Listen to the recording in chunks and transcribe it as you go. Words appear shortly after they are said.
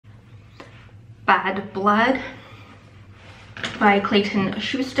Bad Blood by Clayton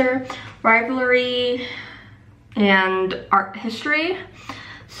Schuster, rivalry and art history.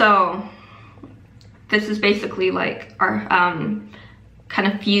 So this is basically like our kind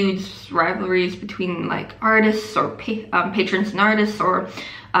of feuds, rivalries between like artists or patrons and artists, or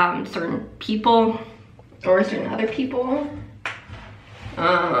certain people or certain other people.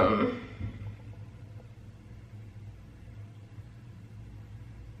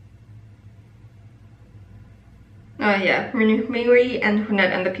 Oh yeah, Marie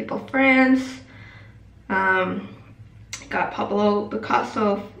Antoinette and the People of France. Got Pablo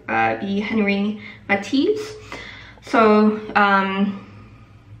Picasso v. Henri Matisse. So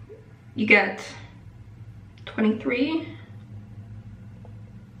you get 23.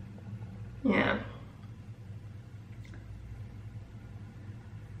 Yeah.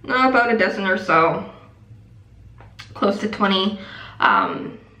 About a dozen or so, close to 20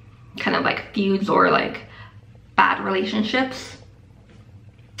 kind of like feuds or like bad relationships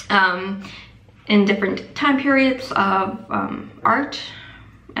in different time periods of art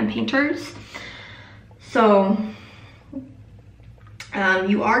and painters. So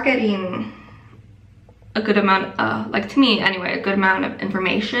you are getting a good amount, like to me anyway, a good amount of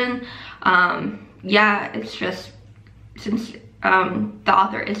information. Yeah, it's just since the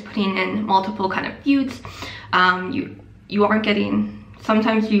author is putting in multiple kind of feuds, you aren't getting,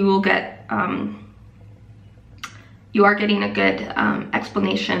 sometimes you will get, you are getting a good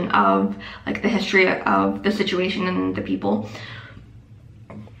explanation of like the history of the situation and the people.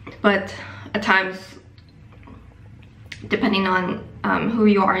 But at times, depending on who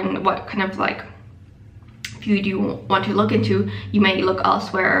you are and what kind of like feud you want to look into, you may look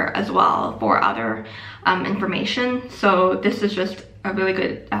elsewhere as well for other information. So this is just a really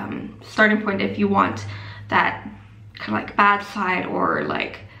good starting point if you want that kind of like bad side, or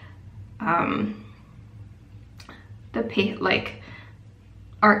like like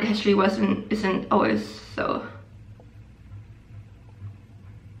art history isn't always so,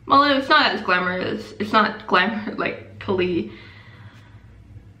 well, it's not as glamorous, it's not like totally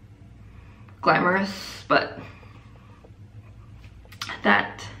glamorous, but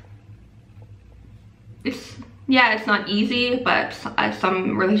that it's, yeah, it's not easy, but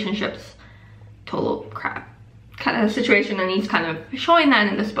some relationships total crap kind of situation, and he's kind of showing that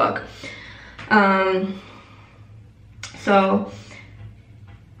in this book. So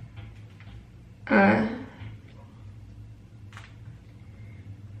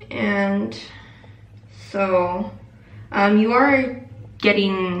and so you are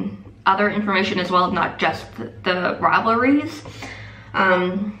getting other information as well, not just the rivalries.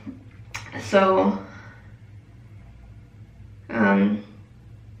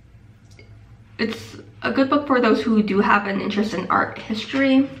 It's a good book for those who do have an interest in art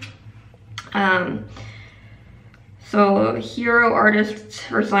history. So hero, artists,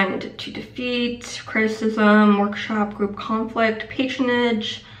 resigned to defeat, criticism, workshop, group conflict,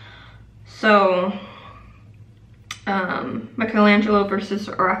 patronage. So Michelangelo versus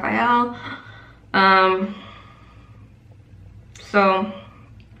Raphael. So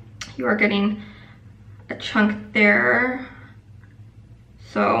you are getting a chunk there.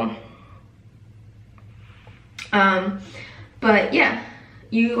 So but yeah,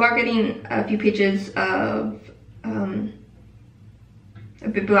 you are getting a few pages of a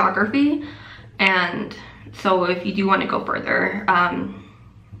bibliography, and so if you do want to go further,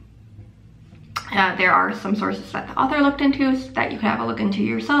 there are some sources that the author looked into that you can have a look into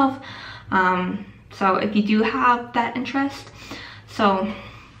yourself. So if you do have that interest. So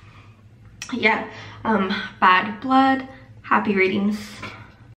yeah, Bad Blood, happy readings.